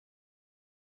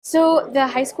So the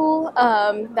high school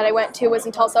that I went to was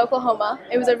in Tulsa, Oklahoma.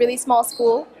 It was a really small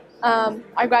school.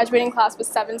 Our graduating class was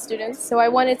 7 students, so I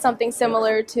wanted something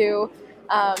similar to,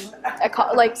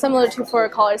 similar to for a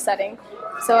college setting.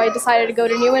 So I decided to go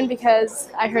to Newman because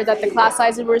I heard that the class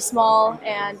sizes were small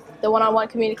and the one-on-one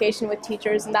communication with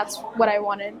teachers, and that's what I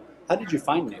wanted. How did you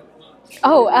find Newman?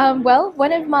 Well,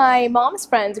 one of my mom's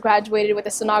friends graduated with a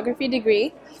sonography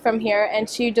degree from here, and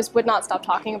she just would not stop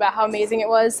talking about how amazing it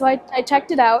was. So I checked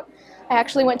it out. I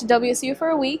actually went to WSU for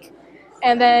a week,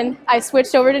 and then I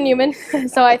switched over to Newman.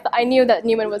 So I knew that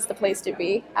Newman was the place to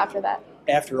be after that.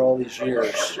 After all these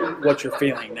years, what you're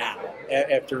feeling now,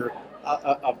 after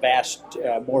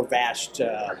a more vast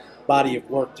body of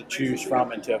work to choose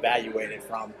from and to evaluate it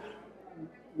from,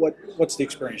 what's the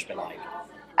experience been like?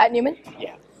 At Newman?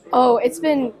 Yeah. Oh, it's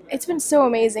been so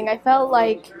amazing. I felt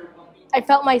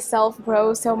myself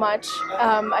grow so much.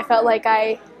 I felt like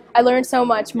I learned so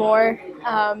much more,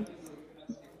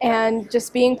 and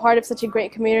just being part of such a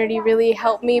great community really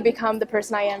helped me become the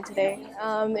person I am today.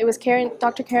 It was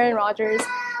Dr. Karen Rogers.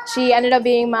 She ended up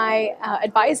being my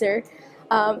advisor.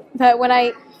 But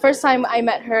when first time I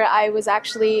met her, I was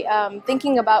actually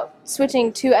thinking about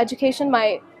switching to education.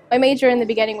 My major in the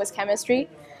beginning was chemistry.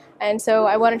 And so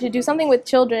I wanted to do something with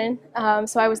children,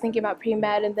 so I was thinking about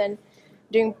pre-med and then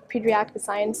doing pediatric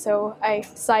science, so I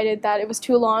decided that it was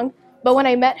too long. But when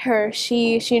I met her,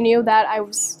 she knew that I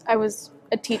was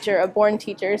a teacher, a born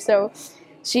teacher, so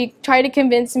she tried to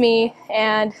convince me,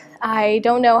 and I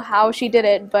don't know how she did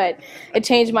it, but it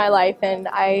changed my life, and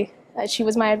she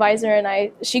was my advisor,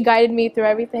 and she guided me through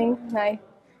everything, and I'm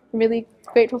really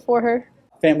grateful for her.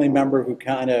 Family member who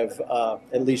kind of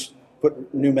at least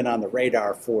put Newman on the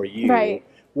radar for you. Right.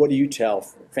 What do you tell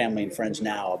family and friends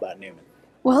now about Newman?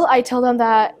 Well, I tell them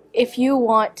that if you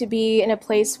want to be in a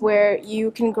place where you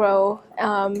can grow,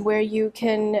 where you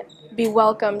can be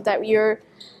welcomed, that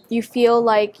you feel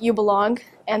like you belong,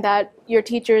 and that your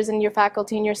teachers and your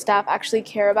faculty and your staff actually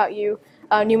care about you,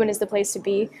 Newman is the place to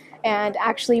be. And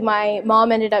actually, my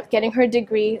mom ended up getting her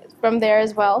degree from there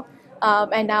as well.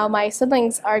 And now my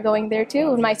siblings are going there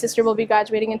too. My sister will be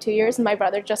graduating in 2 years, and my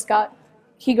brother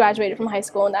he graduated from high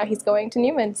school, and now he's going to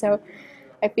Newman. So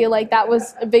I feel like that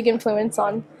was a big influence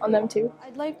on them too.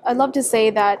 I'd love to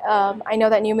say that I know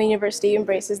that Newman University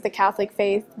embraces the Catholic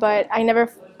faith, but I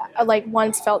never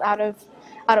once felt out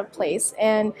of place.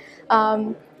 And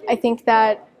I think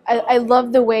that I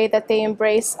love the way that they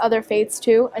embrace other faiths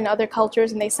too and other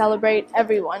cultures, and they celebrate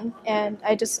everyone. And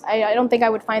I don't think I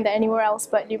would find that anywhere else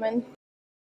but Newman.